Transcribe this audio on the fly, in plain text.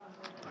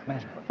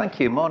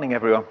Thank you. Morning,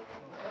 everyone.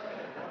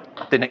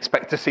 Didn't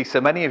expect to see so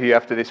many of you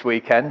after this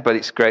weekend, but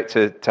it's great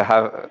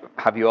to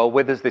have you all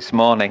with us this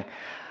morning.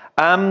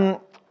 I'm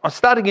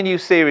starting a new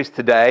series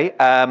today,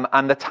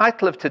 and the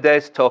title of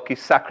today's talk is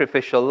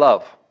Sacrificial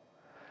Love.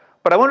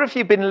 But I wonder if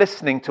you've been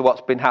listening to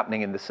what's been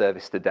happening in the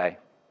service today.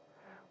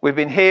 We've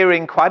been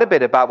hearing quite a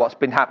bit about what's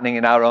been happening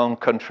in our own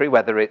country,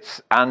 whether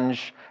it's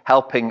Ange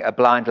helping a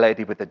blind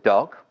lady with a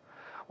dog,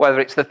 whether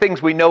it's the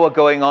things we know are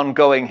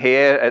going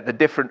here at the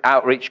different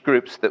outreach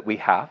groups that we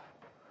have,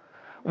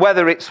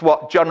 whether it's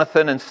what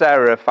Jonathan and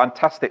Sarah are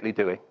fantastically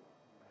doing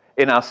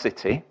in our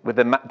city with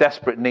the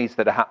desperate needs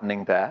that are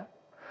happening there,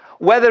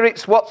 whether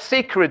it's what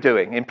Seeker are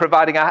doing in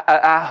providing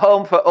a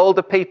home for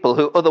older people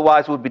who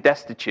otherwise would be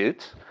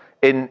destitute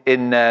in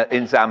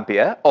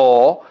Zambia,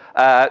 or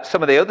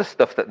some of the other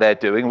stuff that they're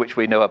doing, which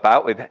we know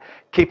about, with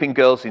keeping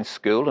girls in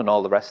school and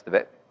all the rest of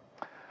it.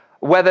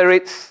 Whether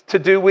it's to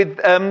do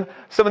with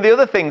some of the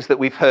other things that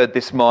we've heard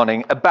this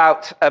morning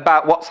about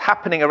what's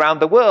happening around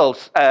the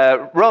world.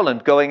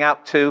 Roland going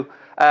out to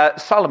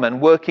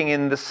Solomon, working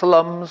in the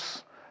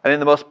slums and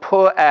in the most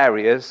poor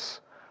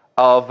areas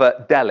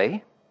of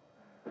Delhi,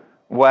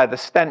 where the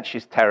stench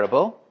is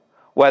terrible,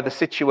 where the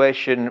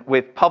situation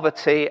with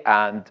poverty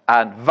and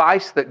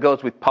vice that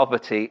goes with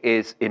poverty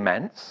is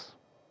immense.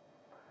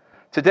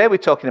 Today we're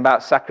talking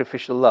about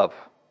sacrificial love.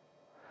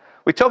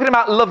 We're talking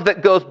about love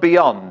that goes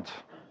beyond.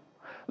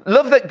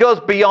 Love that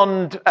goes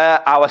beyond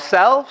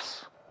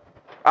ourselves,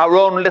 our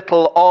own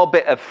little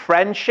orbit of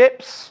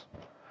friendships,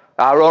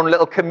 our own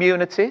little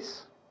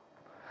communities.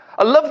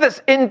 A love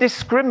that's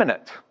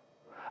indiscriminate.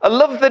 A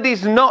love that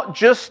is not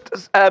just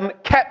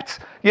kept,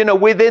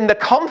 within the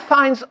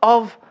confines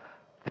of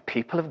the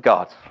people of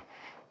God.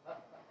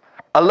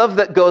 A love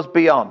that goes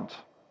beyond.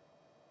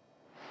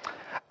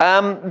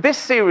 This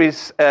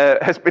series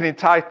has been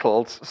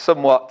entitled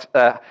somewhat,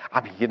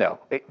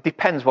 it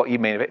depends what you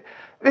mean of it.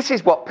 This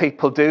is what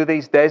people do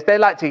these days. They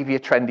like to give you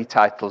trendy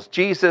titles.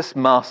 Jesus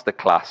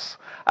Masterclass.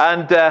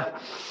 And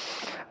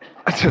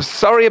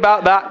sorry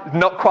about that.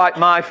 Not quite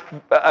my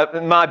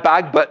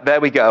bag, but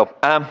there we go.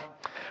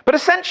 But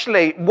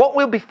essentially, what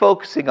we'll be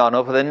focusing on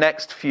over the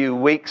next few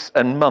weeks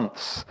and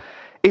months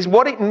is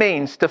what it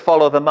means to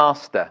follow the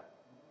Master.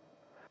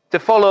 To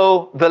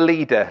follow the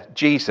leader,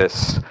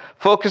 Jesus,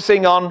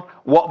 focusing on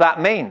what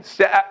that means.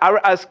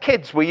 As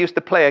kids, we used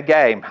to play a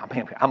game. I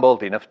mean, I'm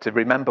old enough to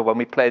remember when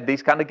we played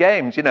these kind of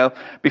games,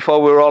 before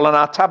we were all on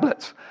our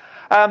tablets.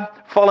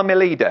 Follow me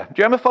leader.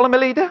 Do you remember Follow me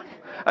leader?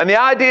 And the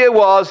idea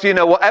was,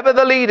 whatever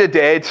the leader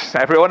did,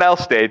 everyone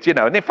else did,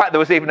 And in fact, there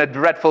was even a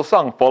dreadful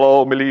song,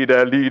 follow me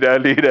leader, leader,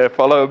 leader,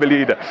 follow me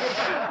leader.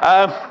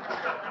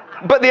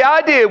 But the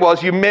idea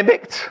was you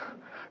mimicked.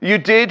 You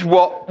did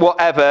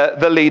whatever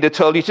the leader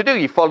told you to do.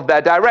 You followed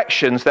their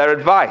directions, their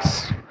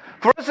advice.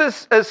 For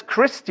us as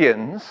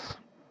Christians,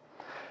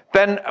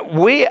 then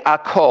we are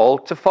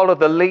called to follow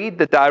the lead,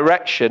 the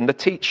direction, the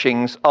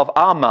teachings of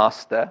our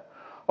master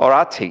or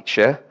our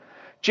teacher,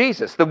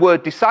 Jesus. The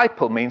word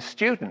disciple means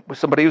student,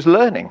 somebody who's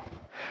learning,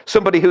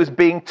 somebody who's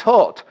being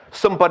taught,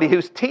 somebody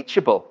who's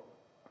teachable.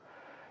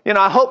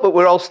 I hope that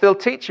we're all still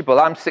teachable.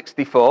 I'm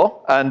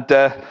 64, and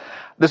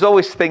there's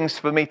always things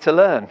for me to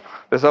learn.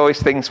 There's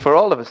always things for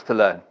all of us to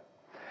learn.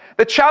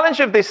 The challenge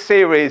of this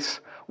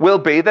series will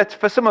be that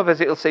for some of us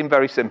it'll seem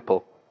very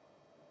simple.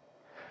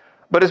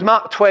 But as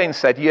Mark Twain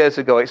said years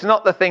ago, it's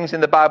not the things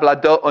in the Bible I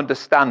don't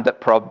understand that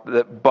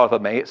bother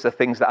me, it's the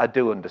things that I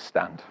do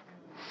understand.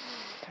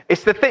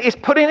 It's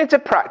putting into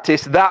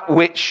practice that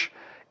which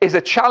is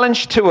a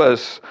challenge to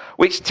us,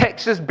 which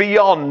takes us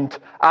beyond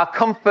our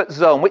comfort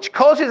zone, which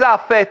causes our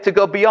faith to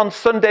go beyond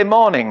Sunday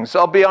mornings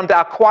or beyond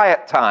our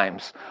quiet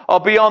times or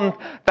beyond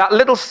that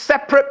little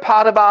separate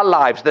part of our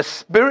lives, the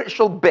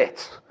spiritual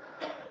bit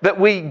that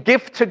we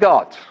give to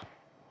God.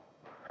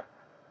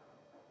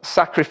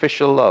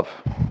 Sacrificial love.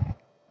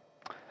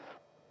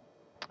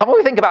 And when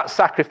we think about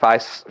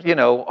sacrifice,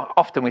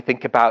 often we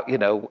think about,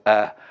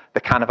 the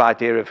kind of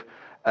idea of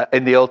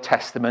in the Old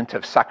Testament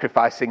of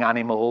sacrificing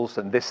animals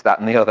and this, that,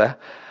 and the other.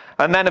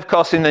 And then, of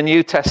course, in the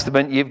New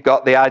Testament, you've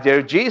got the idea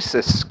of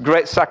Jesus,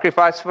 great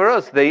sacrifice for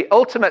us, the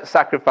ultimate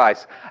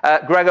sacrifice.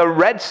 Gregor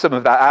read some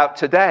of that out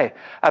today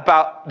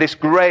about this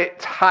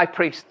great high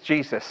priest,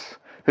 Jesus,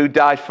 who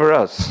died for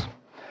us.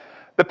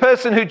 The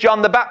person who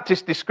John the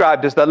Baptist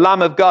described as the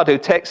Lamb of God who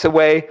takes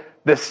away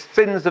the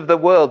sins of the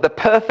world, the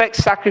perfect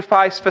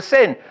sacrifice for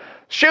sin.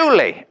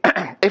 Surely,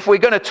 if we're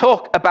going to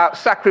talk about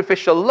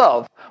sacrificial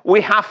love, we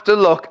have to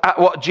look at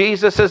what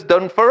Jesus has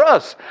done for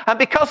us. And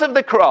because of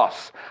the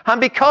cross,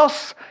 and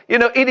because,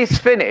 it is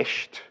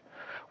finished,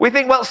 we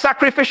think, well,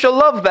 sacrificial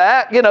love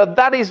there,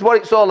 that is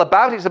what it's all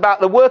about. It's about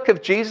the work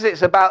of Jesus.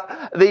 It's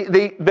about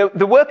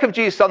the work of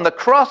Jesus on the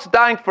cross,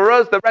 dying for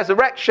us, the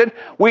resurrection.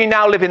 We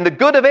now live in the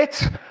good of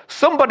it.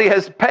 Somebody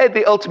has paid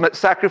the ultimate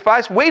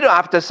sacrifice. We don't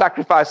have to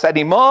sacrifice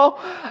anymore.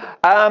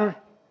 But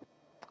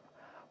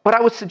I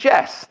would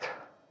suggest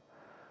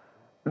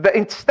that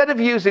instead of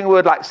using a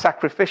word like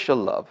sacrificial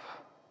love,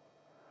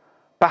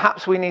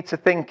 perhaps we need to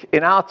think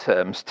in our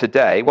terms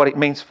today, what it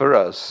means for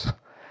us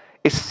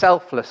is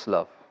selfless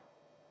love.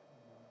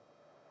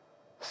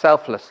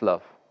 selfless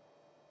love.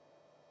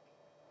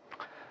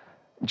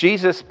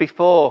 Jesus,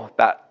 before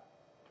that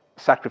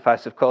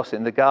sacrifice, of course,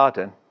 in the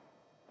garden,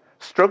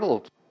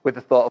 struggled with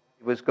the thought of what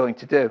he was going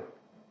to do.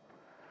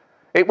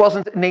 It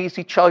wasn't an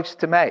easy choice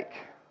to make.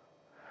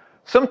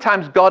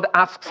 Sometimes God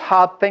asks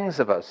hard things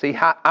of us. He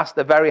asked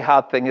a very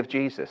hard thing of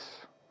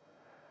Jesus.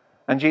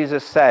 And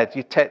Jesus said,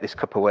 "You take this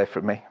cup away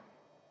from me.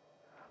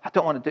 I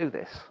don't want to do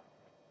this.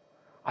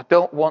 I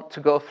don't want to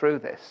go through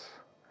this.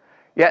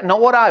 Yet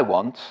not what I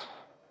want,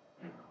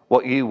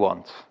 what you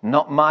want.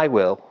 Not my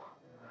will,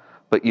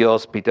 but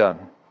yours be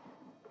done."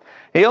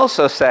 He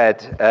also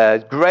said,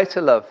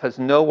 greater love has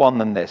no one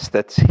than this,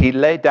 that he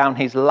laid down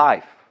his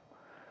life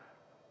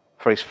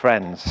for his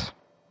friends.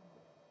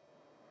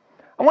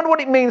 I wonder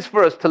what it means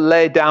for us to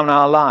lay down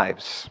our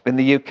lives in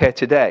the UK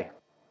today.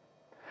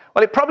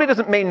 Well, it probably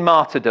doesn't mean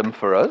martyrdom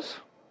for us.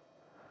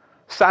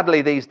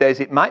 Sadly, these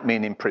days it might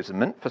mean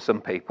imprisonment for some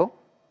people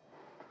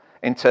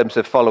in terms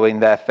of following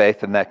their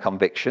faith and their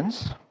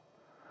convictions.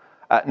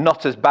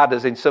 Not as bad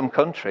as in some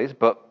countries,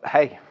 but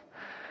hey,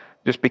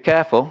 just be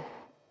careful.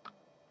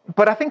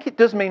 But I think it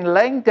does mean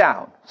laying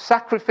down,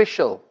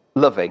 sacrificial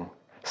loving,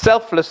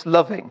 selfless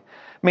loving,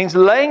 means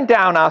laying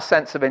down our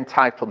sense of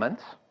entitlement,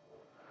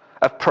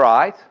 of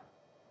pride,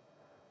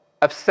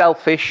 of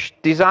selfish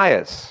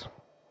desires.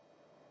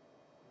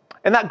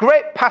 In that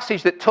great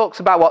passage that talks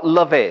about what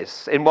love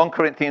is, in 1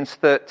 Corinthians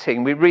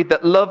 13, we read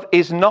that love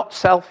is not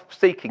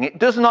self-seeking. It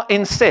does not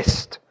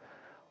insist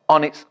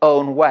on its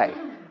own way.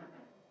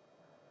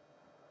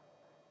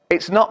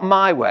 It's not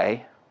my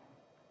way,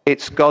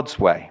 it's God's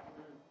way.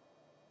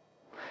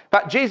 In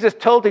fact, Jesus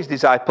told his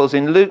disciples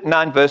in Luke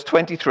 9, verse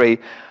 23,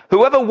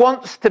 "Whoever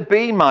wants to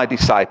be my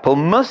disciple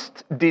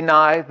must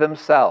deny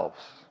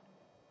themselves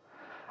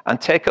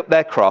and take up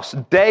their cross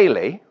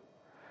daily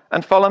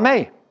and follow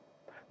me."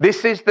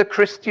 This is the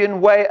Christian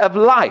way of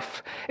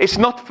life. It's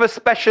not for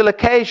special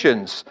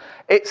occasions.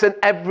 It's an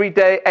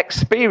everyday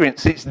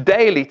experience. It's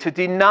daily to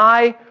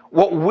deny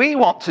what we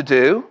want to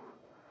do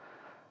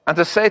and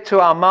to say to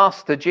our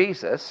Master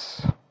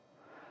Jesus,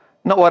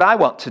 "Not what I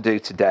want to do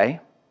today,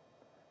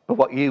 but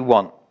what you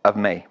want of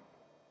me."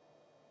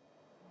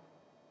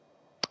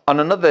 On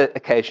another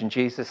occasion,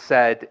 Jesus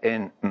said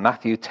in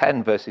Matthew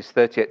 10, verses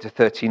 38 to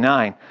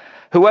 39,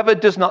 "Whoever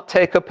does not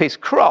take up his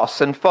cross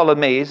and follow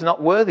me is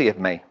not worthy of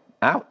me."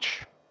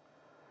 Ouch.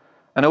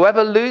 "And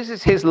whoever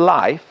loses his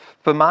life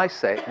for my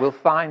sake will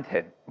find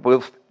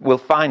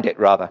it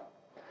rather.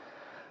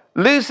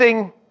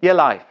 Losing your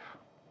life.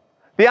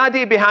 The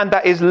idea behind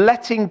that is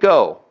letting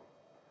go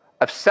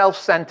of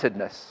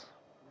self-centeredness,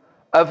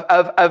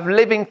 of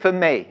living for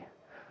me,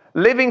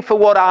 living for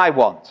what I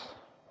want.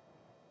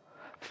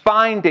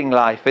 Finding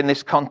life in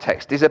this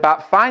context is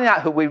about finding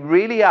out who we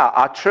really are,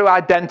 our true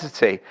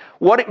identity,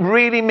 what it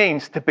really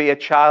means to be a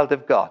child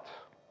of God.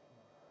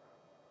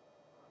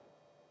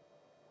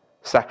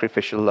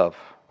 Sacrificial love.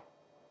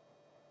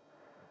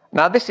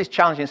 Now, this is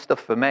challenging stuff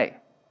for me.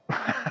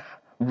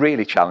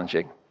 Really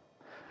challenging.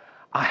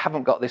 I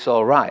haven't got this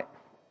all right.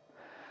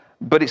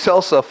 But it's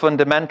also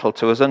fundamental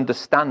to us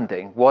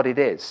understanding what it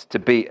is to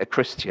be a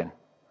Christian,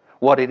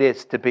 what it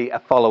is to be a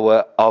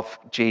follower of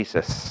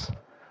Jesus.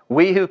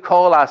 We who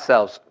call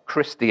ourselves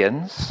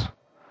Christians,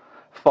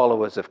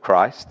 followers of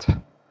Christ,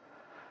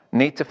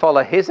 need to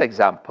follow his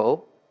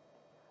example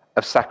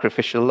of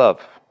sacrificial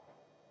love,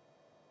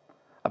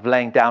 of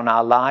laying down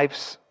our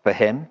lives for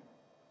him,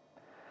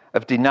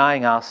 of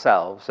denying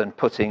ourselves and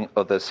putting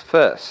others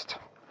first.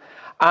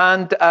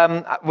 And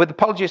with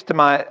apologies to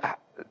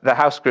the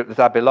house group that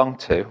I belong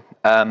to,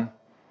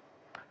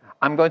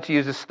 I'm going to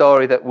use a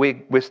story that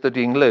we're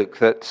studying Luke,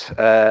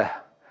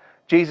 that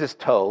Jesus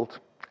told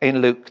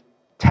in Luke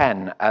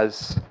 10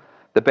 as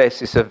the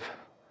basis of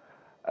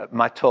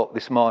my talk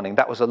this morning.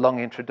 That was a long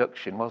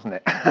introduction, wasn't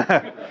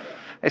it?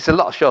 It's a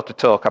lot shorter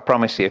talk, I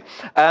promise you.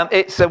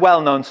 It's a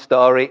well-known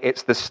story.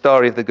 It's the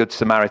story of the Good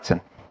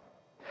Samaritan.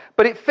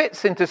 But it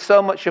fits into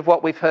so much of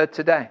what we've heard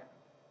today.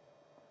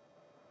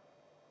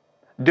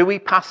 Do we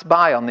pass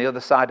by on the other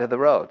side of the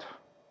road?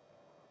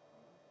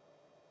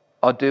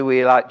 Or do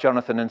we, like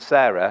Jonathan and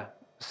Sarah,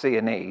 see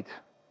a need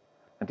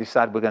and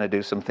decide we're going to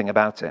do something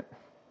about it?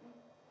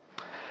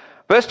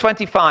 Verse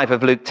 25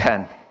 of Luke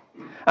 10.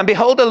 "And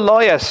behold, a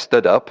lawyer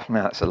stood up,"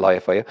 now that's a lawyer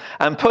for you,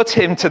 "and put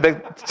him to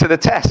the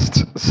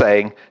test,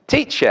 saying,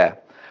 'Teacher,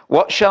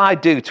 what shall I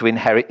do to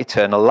inherit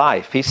eternal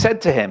life?' He said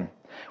to him,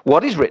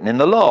 'What is written in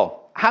the law?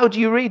 How do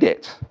you read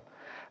it?'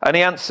 And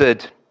he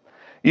answered,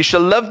 'You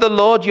shall love the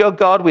Lord your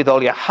God with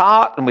all your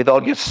heart and with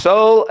all your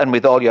soul and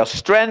with all your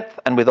strength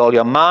and with all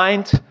your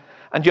mind,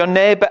 and your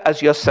neighbor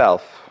as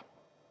yourself.'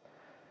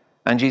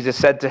 And Jesus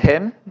said to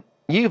him,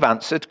 'You've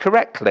answered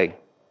correctly.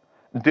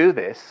 Do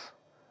this,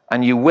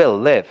 and you will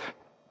live.'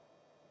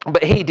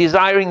 But he,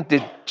 desiring to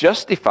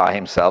justify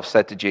himself,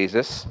 said to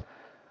Jesus,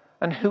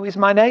 'And who is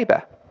my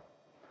neighbor?'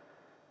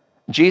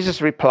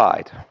 Jesus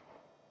replied,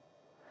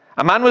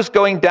 'A man was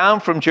going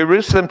down from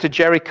Jerusalem to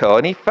Jericho,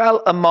 and he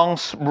fell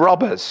amongst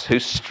robbers who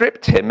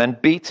stripped him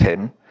and beat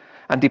him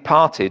and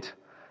departed,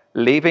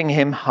 leaving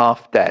him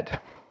half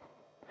dead.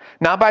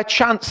 Now by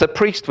chance a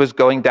priest was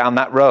going down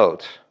that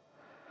road,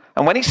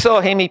 and when he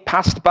saw him, he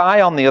passed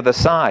by on the other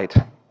side.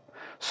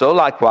 So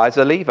likewise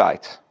a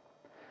Levite.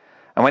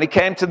 And when he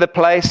came to the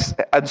place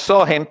and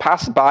saw him,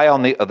 passed by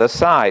on the other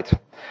side.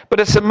 But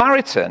a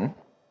Samaritan,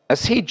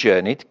 as he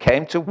journeyed,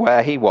 came to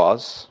where he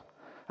was,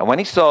 and when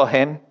he saw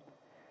him,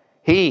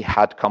 he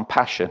had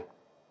compassion.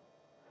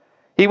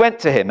 He went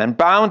to him and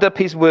bound up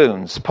his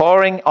wounds,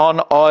 pouring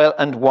on oil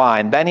and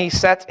wine. Then he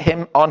set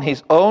him on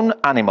his own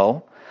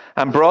animal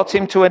and brought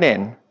him to an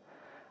inn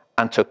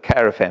and took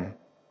care of him.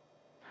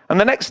 And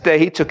the next day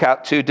he took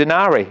out 2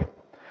 denarii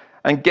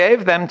and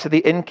gave them to the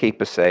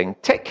innkeeper, saying,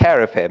 "Take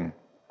care of him,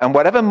 and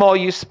whatever more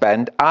you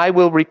spend, I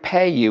will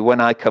repay you when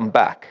I come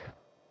back."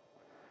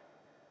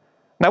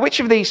 Now, which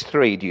of these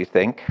 3, do you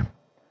think,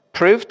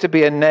 proved to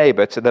be a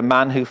neighbor to the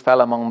man who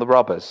fell among the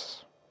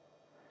robbers?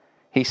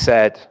 He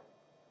said,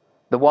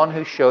 "The one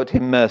who showed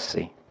him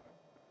mercy."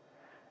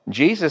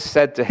 Jesus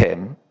said to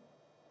him,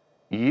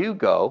 "You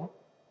go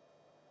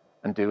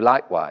and do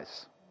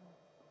likewise."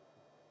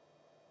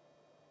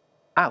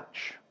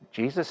 Ouch.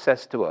 Jesus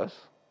says to us,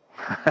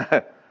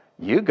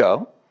 you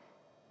go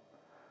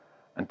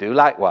and do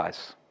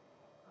likewise.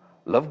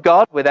 Love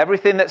God with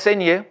everything that's in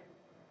you,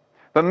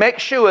 but make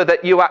sure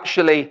that you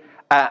actually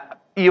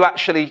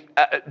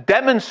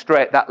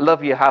demonstrate that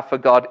love you have for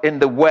God in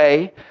the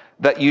way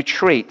that you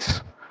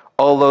treat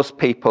all those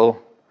people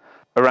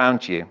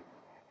around you.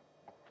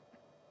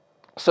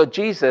 So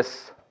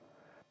Jesus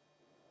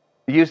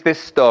used this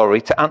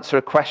story to answer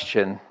a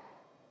question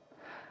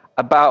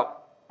about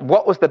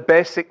what was the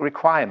basic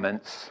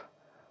requirements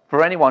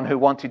for anyone who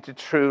wanted to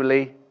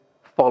truly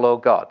follow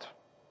God.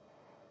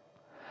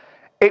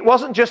 It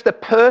wasn't just a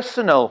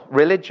personal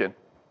religion.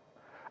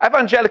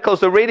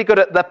 Evangelicals are really good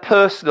at the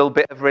personal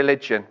bit of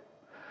religion.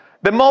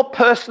 The more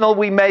personal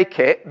we make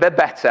it, the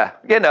better.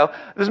 You know,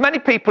 there's many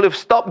people who've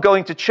stopped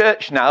going to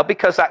church now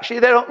because actually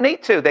they don't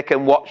need to. They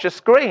can watch a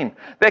screen.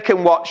 They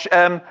can watch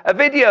a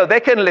video. They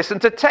can listen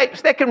to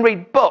tapes. They can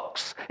read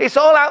books. It's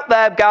all out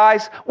there,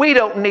 guys. We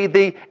don't need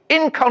the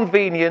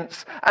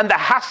inconvenience and the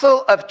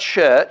hassle of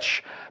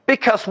church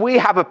because we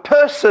have a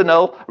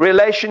personal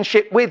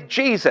relationship with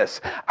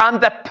Jesus. And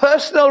the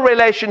personal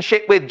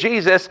relationship with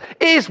Jesus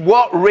is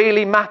what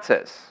really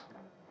matters.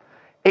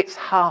 It's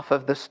half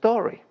of the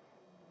story.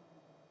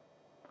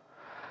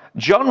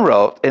 John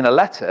wrote in a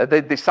letter,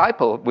 the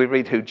disciple, we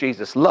read, who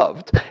Jesus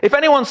loved, "If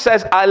anyone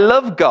says, 'I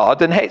love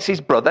God,' and hates his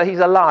brother, he's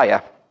a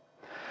liar.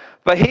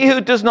 For he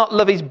who does not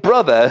love his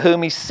brother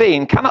whom he's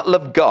seen cannot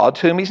love God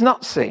whom he's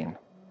not seen."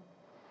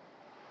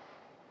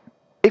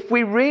 If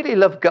we really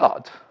love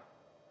God,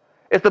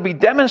 it'll be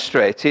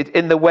demonstrated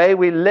in the way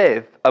we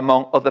live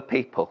among other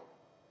people.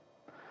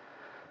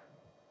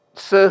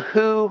 So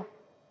who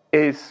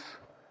is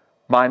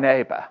my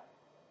neighbor?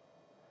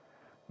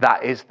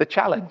 That is the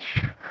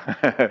challenge.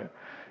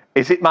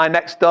 Is it my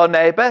next door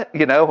neighbor,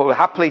 who were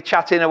happily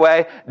chatting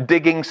away,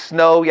 digging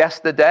snow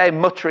yesterday,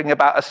 muttering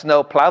about a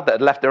snow plough that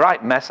had left a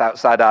right mess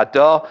outside our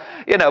door,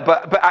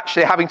 but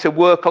actually having to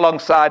work along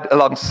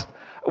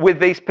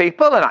with these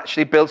people and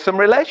actually build some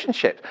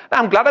relationships. Now,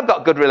 I'm glad I've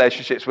got good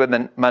relationships with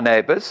my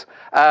neighbors.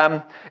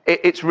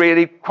 It's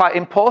really quite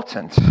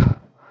important.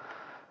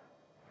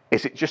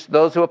 Is it just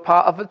those who are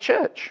part of the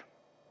church?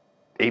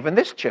 Even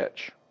this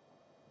church?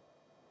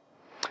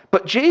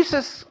 But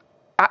Jesus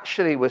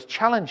actually was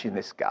challenging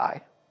this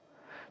guy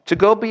to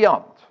go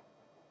beyond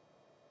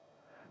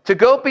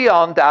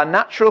our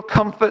natural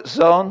comfort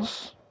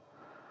zones,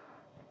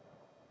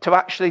 to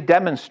actually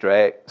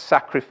demonstrate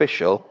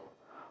sacrificial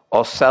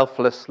or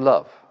selfless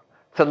love,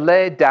 to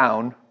lay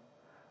down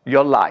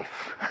your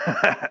life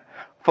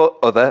for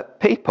other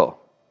people.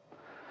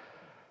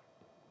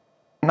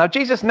 Now,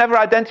 Jesus never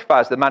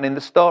identifies the man in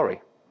the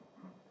story.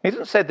 He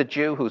doesn't say the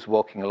Jew who's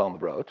walking along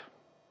the road.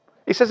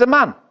 He says a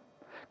man.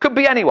 Could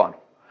be anyone,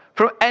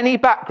 from any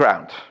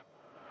background.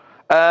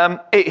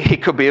 He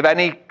could be of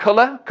any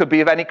colour, could be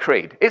of any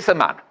creed. It's a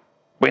man.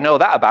 We know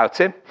that about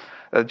him.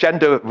 The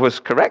gender was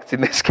correct in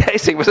this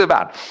case. He was a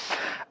man.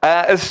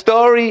 A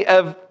story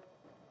of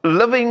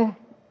loving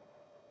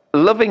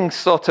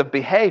sort of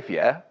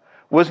behaviour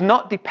was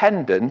not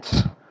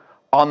dependent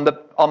on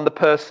the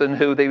person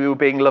who they were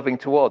being loving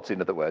towards,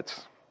 in other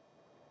words.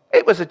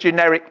 It was a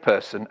generic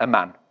person, a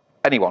man,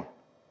 anyone.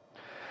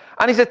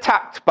 And he's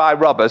attacked by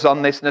robbers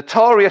on this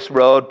notorious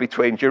road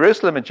between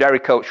Jerusalem and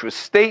Jericho, which was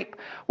steep,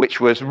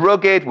 which was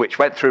rugged, which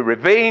went through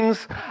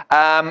ravines.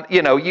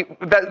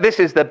 This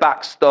is the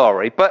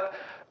backstory. But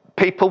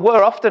people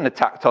were often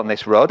attacked on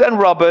this road, and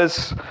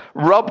robbers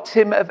robbed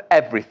him of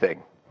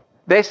everything.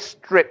 They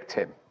stripped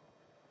him.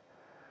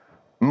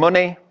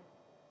 Money,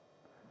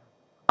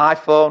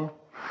 iPhone,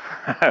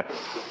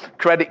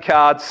 credit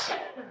cards,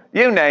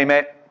 you name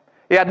it.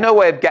 He had no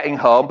way of getting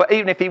home, but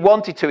even if he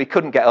wanted to, he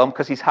couldn't get home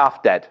because he's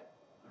half dead.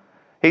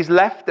 He's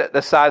left at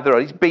the side of the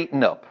road. He's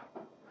beaten up.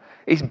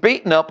 He's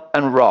beaten up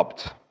and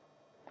robbed.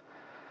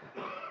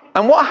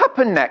 And what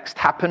happened next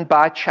happened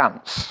by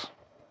chance.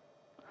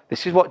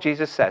 This is what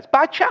Jesus says.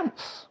 By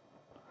chance.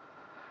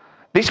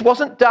 This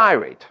wasn't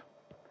diaried.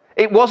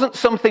 It wasn't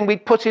something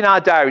we'd put in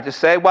our diary to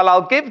say, well,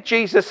 I'll give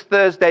Jesus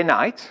Thursday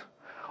night,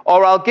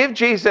 or I'll give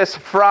Jesus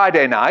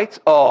Friday night,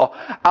 or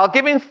I'll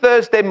give him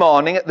Thursday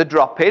morning at the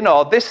drop-in,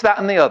 or this, that,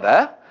 and the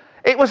other.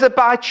 It was a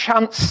by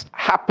chance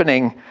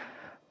happening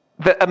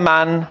that a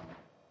man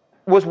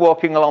was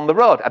walking along the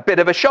road. A bit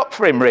of a shock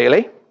for him,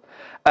 really.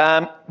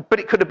 But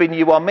it could have been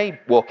you or me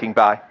walking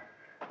by.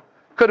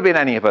 Could have been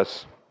any of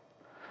us.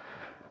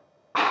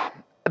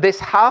 This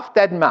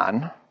half-dead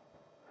man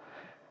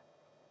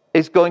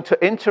is going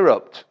to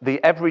interrupt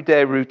the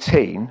everyday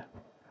routine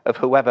of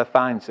whoever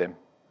finds him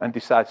and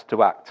decides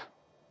to act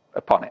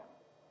upon it.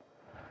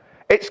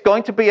 It's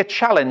going to be a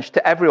challenge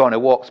to everyone who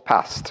walks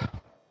past.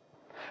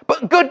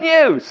 But good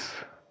news,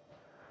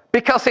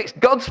 because it's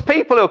God's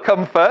people who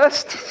come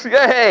first.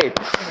 Yay!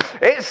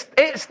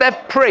 It's the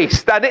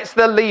priest and it's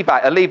the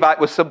Levite. A Levite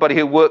was somebody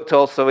who worked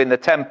also in the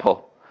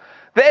temple.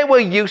 They were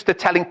used to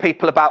telling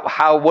people about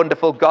how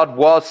wonderful God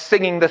was,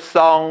 singing the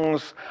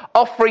songs,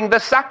 offering the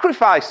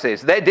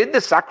sacrifices. They did the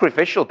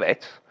sacrificial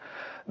bit.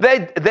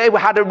 They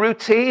had a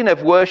routine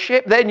of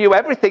worship. They knew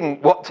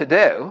everything what to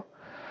do.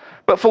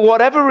 But for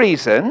whatever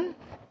reason,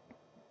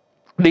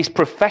 these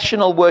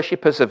professional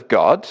worshippers of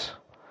God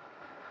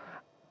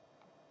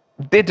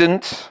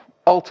didn't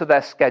alter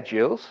their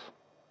schedules,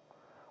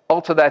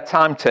 alter their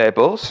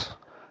timetables,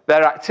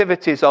 their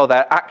activities or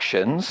their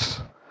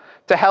actions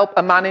to help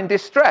a man in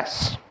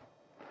distress.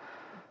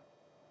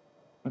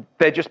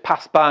 They just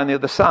passed by on the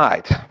other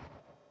side.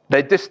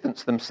 They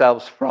distanced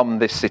themselves from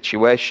this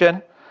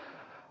situation.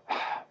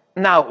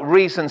 Now,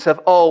 reasons have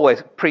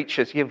always,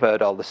 preachers, you've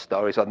heard all the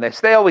stories on this,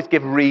 they always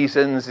give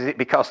reasons. Is it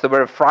because they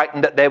were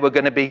frightened that they were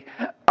going to be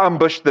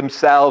ambushed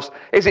themselves?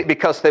 Is it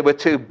because they were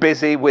too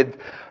busy with,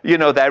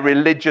 their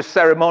religious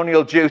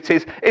ceremonial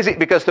duties? Is it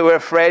because they were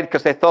afraid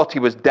because they thought he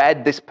was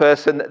dead, this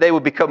person, that they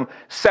would become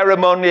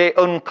ceremonially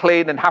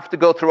unclean and have to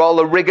go through all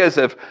the rigors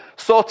of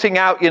sorting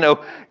out,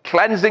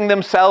 cleansing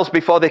themselves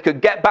before they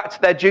could get back to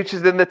their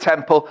duties in the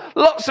temple?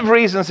 Lots of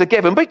reasons are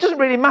given, but it doesn't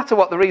really matter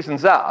what the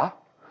reasons are.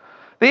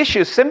 The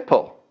issue is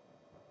simple.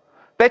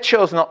 They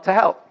chose not to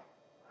help.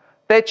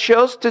 They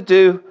chose to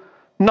do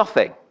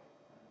nothing.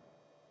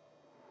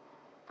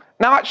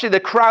 Now, actually, the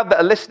crowd that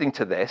are listening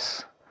to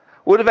this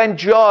would have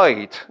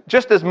enjoyed,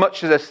 just as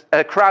much as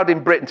a crowd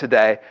in Britain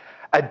today,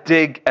 a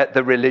dig at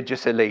the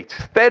religious elite.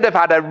 They'd have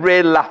had a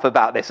real laugh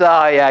about this.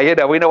 Oh,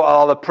 yeah, we know what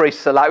all the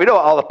priests are like. We know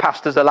what all the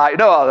pastors are like.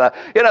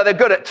 They're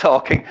good at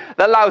talking.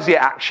 They're lousy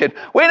at action.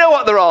 We know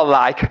what they're all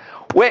like.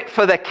 Wait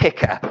for the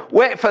kicker.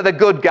 Wait for the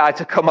good guy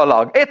to come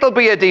along. It'll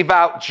be a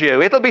devout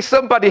Jew. It'll be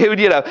somebody who,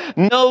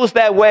 knows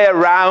their way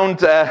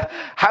around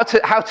how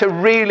to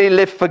really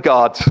live for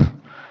God.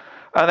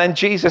 And then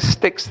Jesus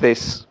sticks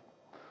this,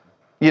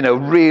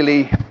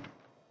 really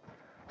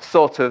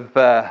sort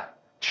of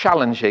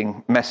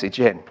challenging message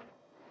in.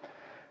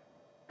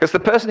 Because the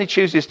person he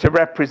chooses to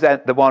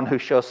represent the one who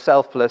shows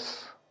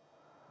selfless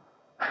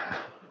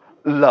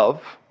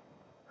love,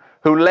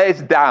 who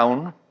lays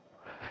down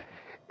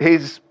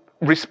his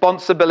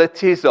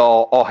responsibilities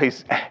or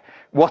his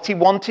what he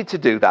wanted to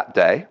do that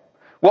day,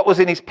 what was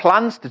in his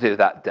plans to do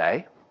that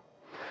day.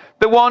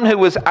 The one who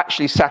was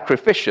actually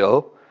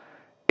sacrificial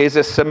is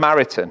a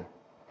Samaritan.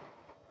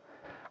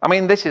 I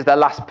mean, this is the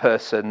last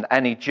person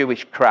any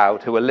Jewish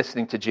crowd who were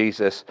listening to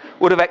Jesus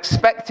would have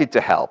expected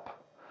to help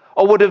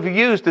or would have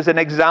used as an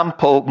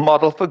example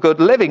model for good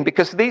living,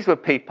 because these were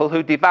people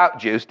who devout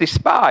Jews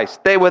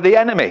despised. They were the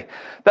enemy.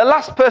 The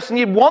last person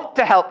you'd want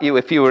to help you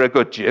if you were a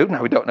good Jew,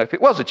 now we don't know if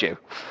it was a Jew,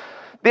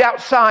 the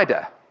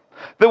outsider,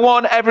 the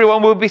one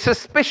everyone would be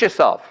suspicious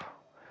of,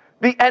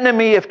 the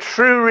enemy of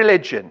true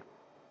religion.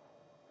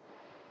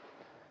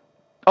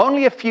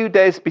 Only a few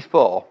days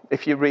before,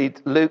 if you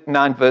read Luke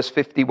 9 verse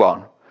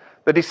 51,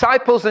 the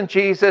disciples and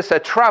Jesus are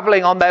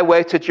traveling on their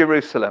way to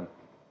Jerusalem.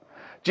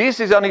 Jesus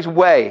is on his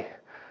way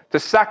to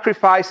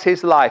sacrifice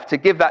his life, to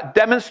give that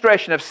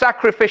demonstration of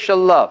sacrificial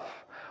love.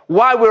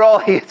 Why we're all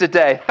here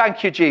today.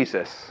 Thank you,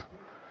 Jesus.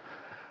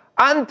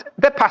 And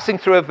they're passing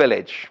through a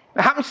village.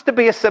 It happens to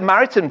be a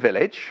Samaritan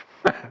village.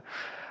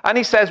 And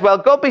he says, well,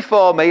 go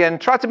before me and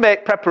try to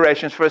make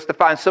preparations for us to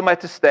find somewhere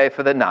to stay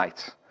for the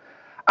night.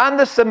 And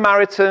the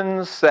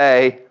Samaritans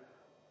say,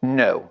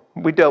 no,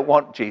 we don't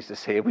want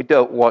Jesus here. We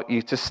don't want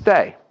you to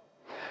stay.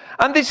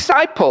 And the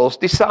disciples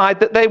decide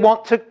that they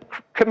want to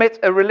commit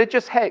a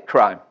religious hate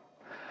crime.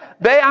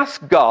 They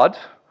ask God,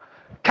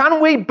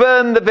 can we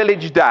burn the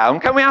village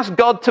down? Can we ask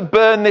God to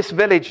burn this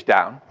village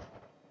down?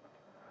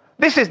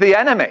 This is the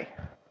enemy.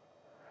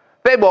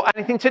 They want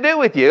anything to do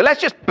with you.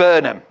 Let's just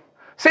burn them.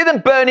 See them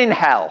burn in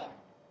hell.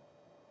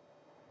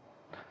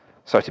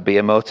 Sorry to be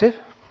emotive.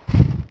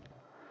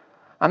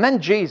 And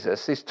then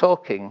Jesus is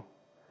talking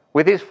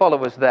with his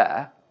followers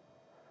there,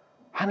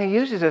 and he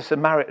uses a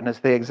Samaritan as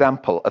the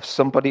example of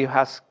somebody who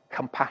has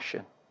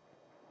compassion.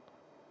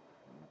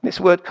 This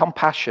word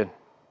compassion,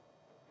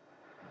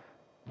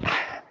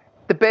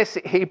 the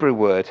basic Hebrew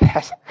word,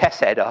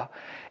 hesed,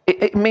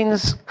 it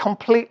means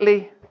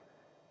completely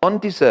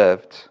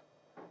undeserved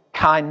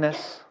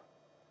kindness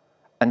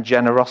and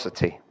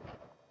generosity.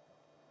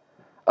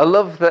 A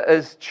love that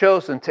has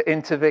chosen to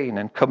intervene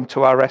and come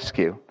to our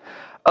rescue.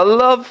 A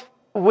love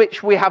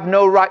which we have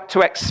no right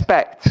to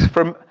expect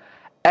from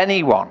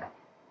anyone.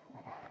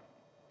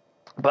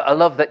 But a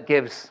love that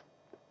gives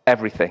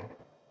everything.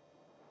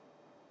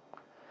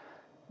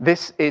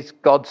 This is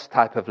God's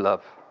type of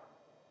love.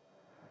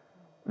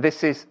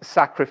 This is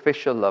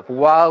sacrificial love.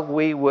 While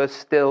we were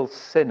still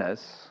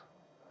sinners,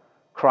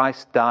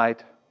 Christ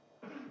died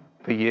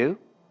for you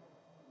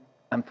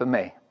and for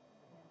me.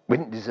 We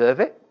didn't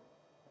deserve it.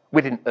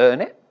 We didn't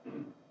earn it.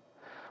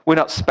 We're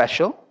not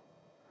special.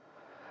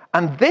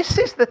 And this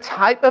is the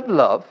type of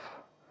love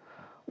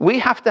we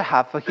have to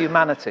have for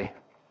humanity.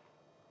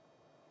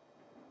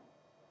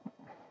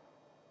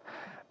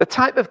 The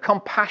type of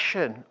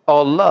compassion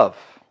or love,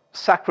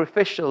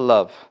 sacrificial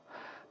love,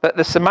 that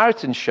the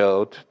Samaritan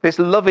showed, this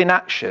love in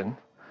action,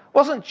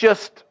 wasn't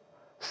just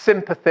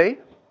sympathy.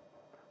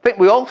 I think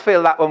we all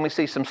feel that when we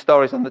see some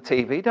stories on the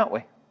TV, don't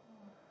we?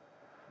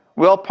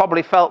 We all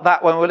probably felt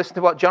that when we listened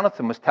to what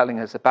Jonathan was telling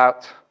us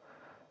about,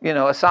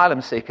 asylum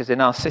seekers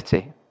in our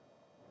city.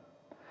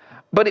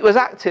 But it was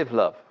active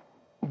love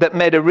that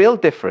made a real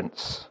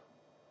difference,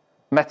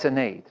 met a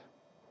need.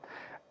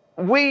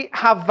 We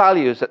have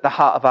values at the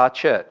heart of our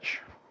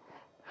church.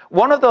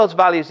 One of those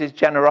values is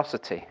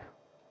generosity.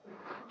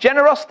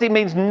 Generosity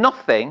means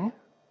nothing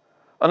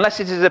unless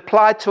it is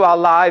applied to our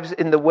lives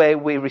in the way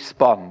we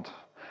respond.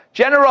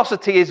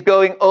 Generosity is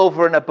going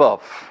over and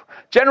above.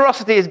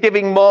 Generosity is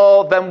giving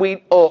more than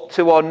we ought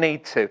to or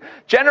need to.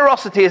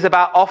 Generosity is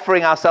about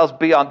offering ourselves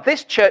beyond.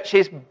 This church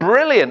is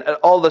brilliant at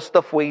all the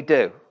stuff we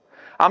do.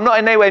 I'm not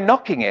in any way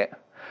knocking it,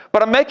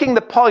 but I'm making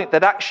the point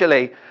that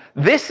actually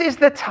this is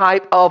the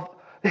type of,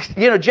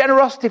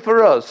 generosity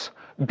for us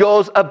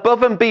goes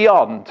above and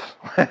beyond.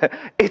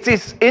 It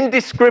is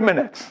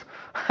indiscriminate.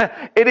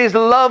 It is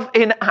love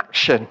in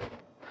action.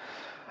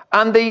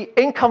 And the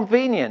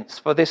inconvenience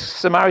for this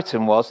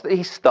Samaritan was that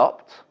he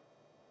stopped.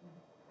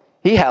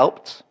 He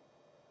helped.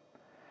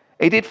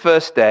 He did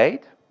first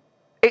aid.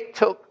 It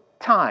took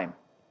time.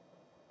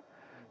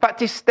 In fact,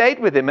 he stayed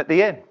with him at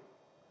the inn.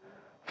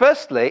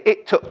 Firstly,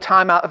 it took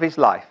time out of his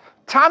life.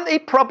 Time that he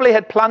probably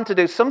had planned to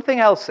do something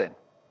else in.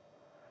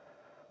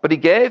 But he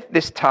gave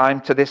this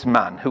time to this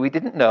man who he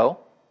didn't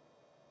know.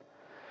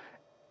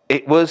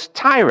 It was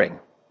tiring.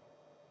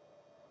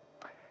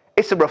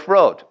 It's a rough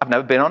road. I've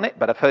never been on it,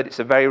 but I've heard it's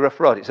a very rough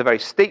road. It's a very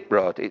steep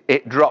road.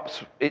 It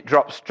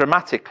drops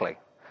dramatically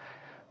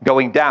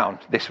going down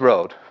this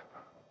road.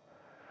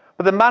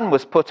 But the man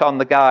was put on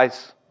the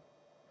guy's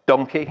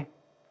donkey,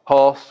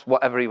 horse,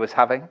 whatever he was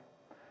having.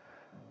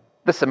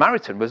 The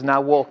Samaritan was now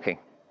walking.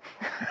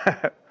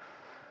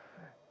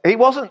 He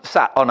wasn't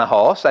sat on a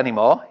horse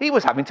anymore. He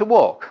was having to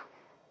walk.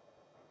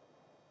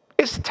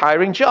 It's a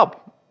tiring job,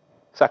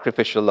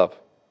 sacrificial love.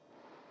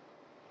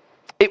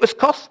 It was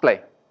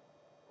costly.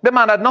 The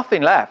man had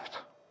nothing left.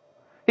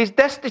 He's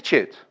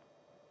destitute.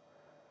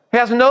 He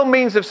has no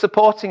means of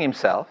supporting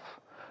himself,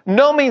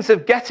 no means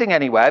of getting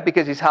anywhere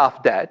because he's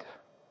half dead.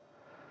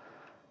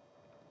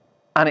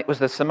 And it was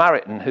the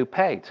Samaritan who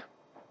paid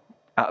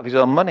out of his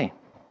own money.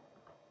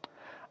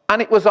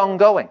 And it was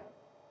ongoing.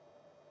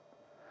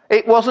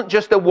 It wasn't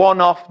just a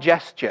one-off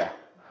gesture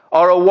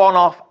or a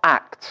one-off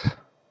act.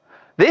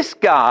 This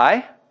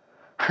guy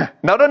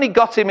not only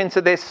got him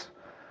into this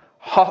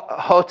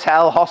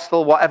hotel,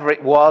 hostel, whatever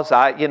it was,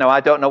 I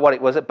don't know what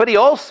it was, but he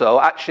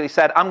also actually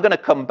said, I'm going to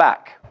come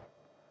back.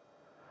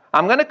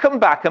 I'm going to come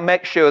back and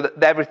make sure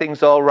that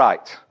everything's all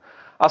right.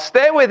 I'll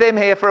stay with him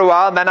here for a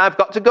while, and then I've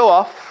got to go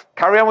off,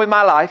 carry on with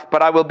my life,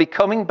 but I will be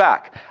coming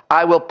back.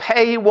 I will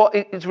pay what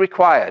is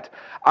required.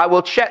 I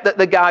will check that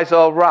the guy's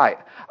all right.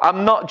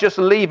 I'm not just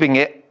leaving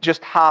it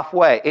just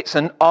halfway. It's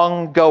an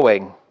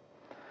ongoing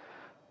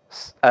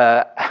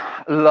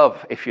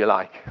love, if you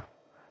like.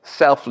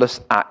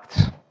 Selfless act.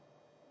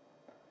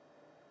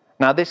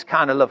 Now, this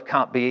kind of love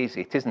can't be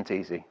easy. It isn't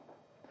easy.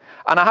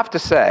 And I have to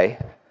say,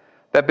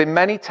 there have been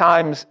many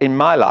times in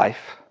my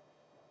life,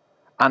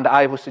 and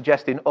I would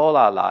suggest in all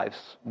our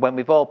lives, when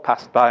we've all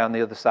passed by on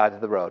the other side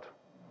of the road.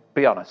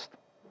 Be honest.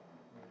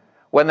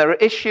 When there are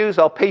issues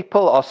or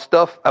people or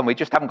stuff, and we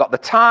just haven't got the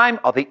time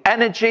or the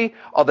energy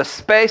or the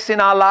space in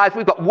our lives,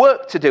 we've got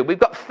work to do, we've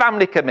got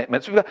family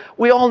commitments,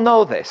 we all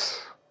know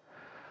this.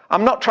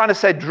 I'm not trying to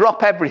say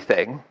drop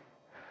everything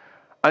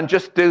and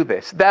just do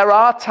this. There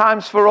are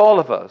times for all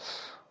of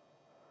us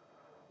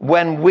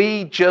when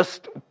we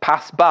just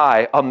pass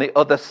by on the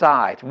other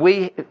side.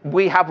 We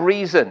have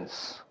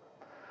reasons.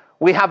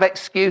 We have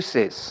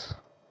excuses.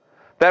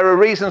 There are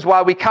reasons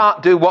why we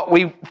can't do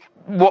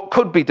what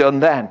could be done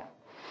then.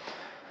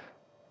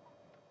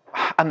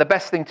 And the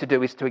best thing to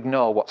do is to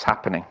ignore what's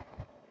happening.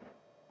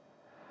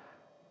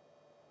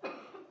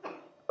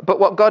 But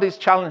what God is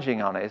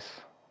challenging on is,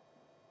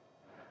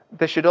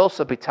 there should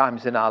also be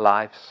times in our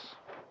lives,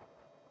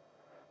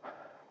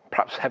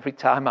 perhaps every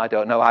time, I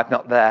don't know, I'm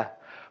not there,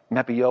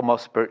 maybe you're more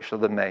spiritual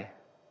than me,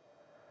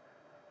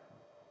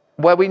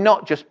 where we're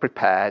not just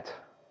prepared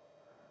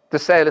to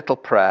say a little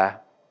prayer,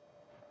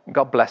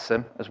 God bless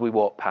them as we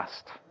walk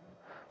past.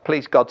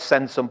 Please, God,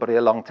 send somebody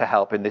along to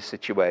help in this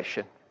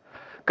situation.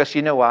 because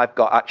I've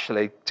got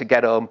actually to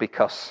get home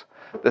because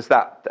there's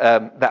that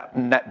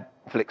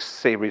Netflix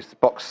series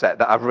box set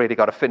that I've really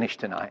got to finish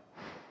tonight.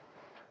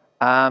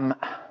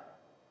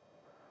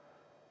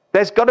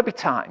 There's got to be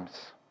times,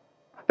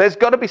 there's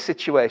got to be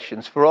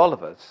situations for all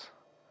of us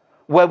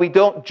where we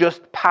don't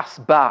just pass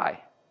by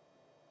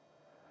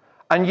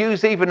and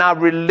use even our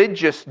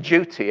religious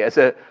duty as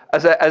a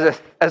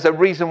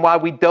reason why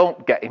we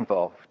don't get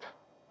involved.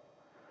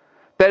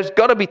 There's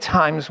got to be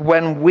times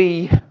when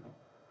we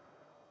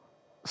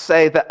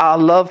say that our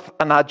love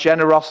and our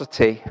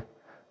generosity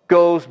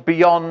goes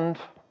beyond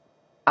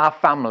our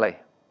family,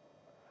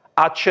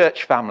 our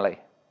church family,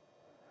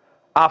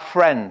 our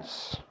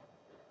friends,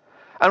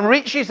 and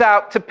reaches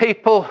out to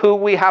people who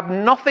we have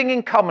nothing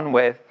in common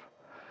with,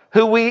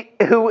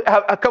 who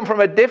have come from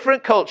a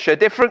different culture,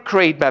 different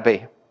creed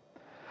maybe,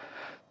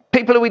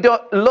 people who we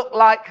don't look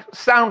like,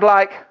 sound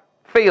like,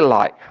 feel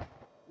like.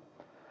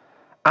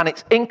 And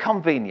it's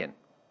inconvenient,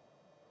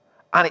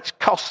 and it's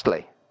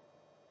costly,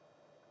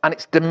 and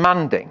it's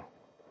demanding.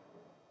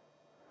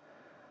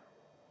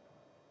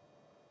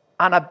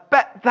 And I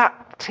bet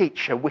that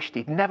teacher wished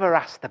he'd never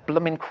asked the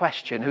blooming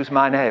question, who's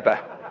my neighbour?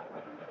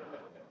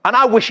 And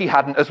I wish he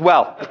hadn't as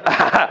well.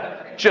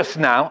 Just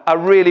now, I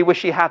really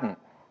wish he hadn't.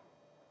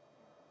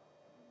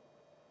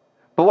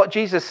 But what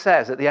Jesus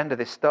says at the end of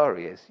this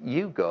story is,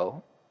 you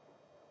go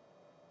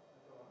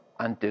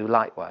and do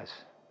likewise.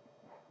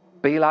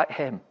 Be like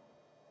him.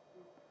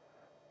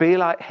 Be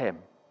like him.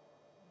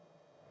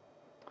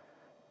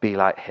 Be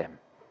like him.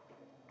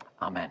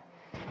 Amen.